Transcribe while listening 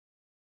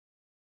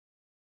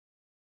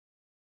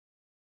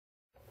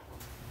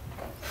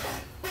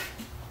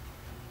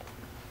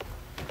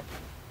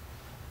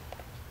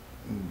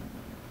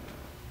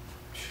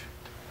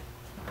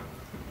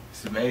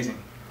amazing.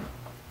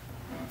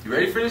 You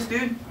ready for this,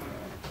 dude?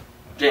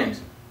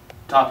 James,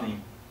 talking to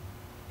you.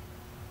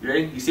 You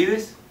ready? You see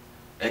this?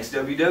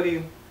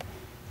 XWW.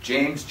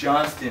 James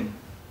Johnston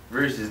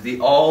versus the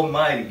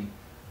almighty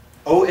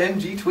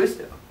OMG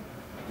Twisto,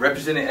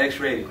 representing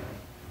X-Rated.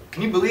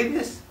 Can you believe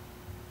this?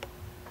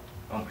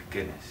 Oh my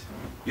goodness.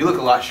 You look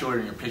a lot shorter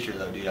in your picture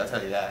though, dude, I'll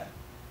tell you that.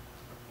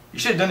 You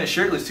should have done it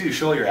shirtless too to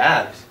show your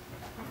abs.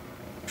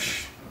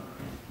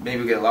 Maybe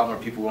we'll get a lot more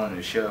people on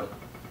the show.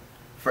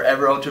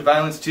 Forever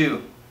Ultraviolence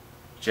 2,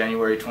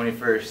 January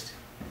 21st.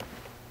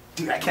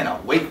 Dude, I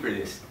cannot wait for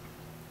this.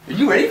 Are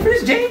you ready for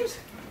this, James?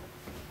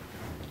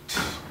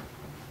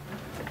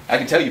 I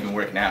can tell you've been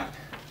working out.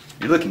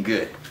 You're looking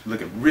good. You're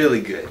looking really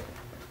good.